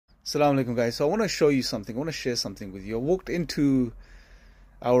Assalamu alaikum guys. So I want to show you something. I want to share something with you. I walked into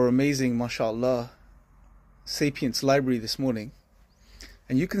our amazing, mashallah, Sapiens library this morning,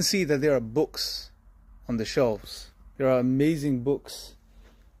 and you can see that there are books on the shelves. There are amazing books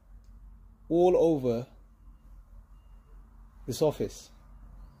all over this office.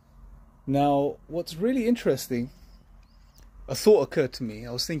 Now, what's really interesting, a thought occurred to me.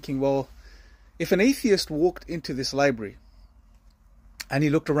 I was thinking, well, if an atheist walked into this library and he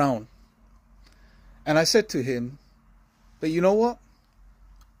looked around, and I said to him, but you know what?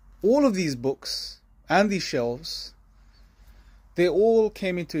 All of these books and these shelves, they all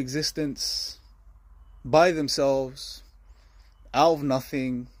came into existence by themselves, out of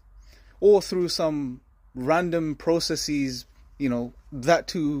nothing, or through some random processes, that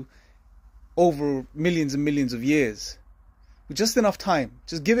too over millions and millions of years. With just enough time.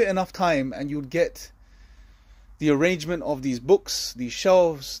 Just give it enough time and you'd get the arrangement of these books, these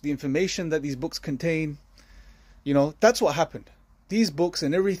shelves, the information that these books contain. That's what happened. These books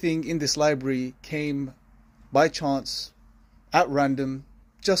and everything in this library came by chance, at random,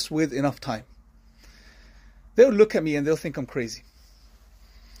 just with enough time. They'll look at me and they'll think I'm crazy.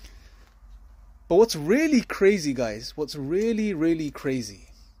 But what's really crazy, guys, what's really, really crazy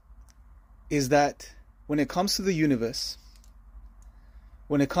is that when it comes to the universe,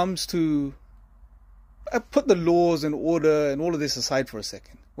 when it comes to, I put the laws and order and all of this aside for a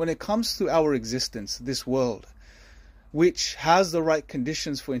second. When it comes to our existence, this world, which has the right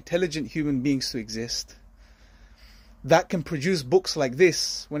conditions for intelligent human beings to exist, that can produce books like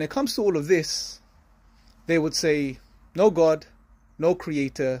this, when it comes to all of this, they would say, no God, no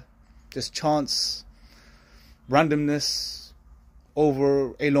creator, just chance, randomness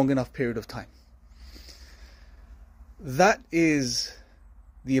over a long enough period of time. That is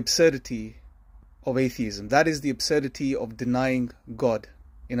the absurdity of atheism. That is the absurdity of denying God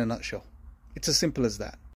in a nutshell. It's as simple as that.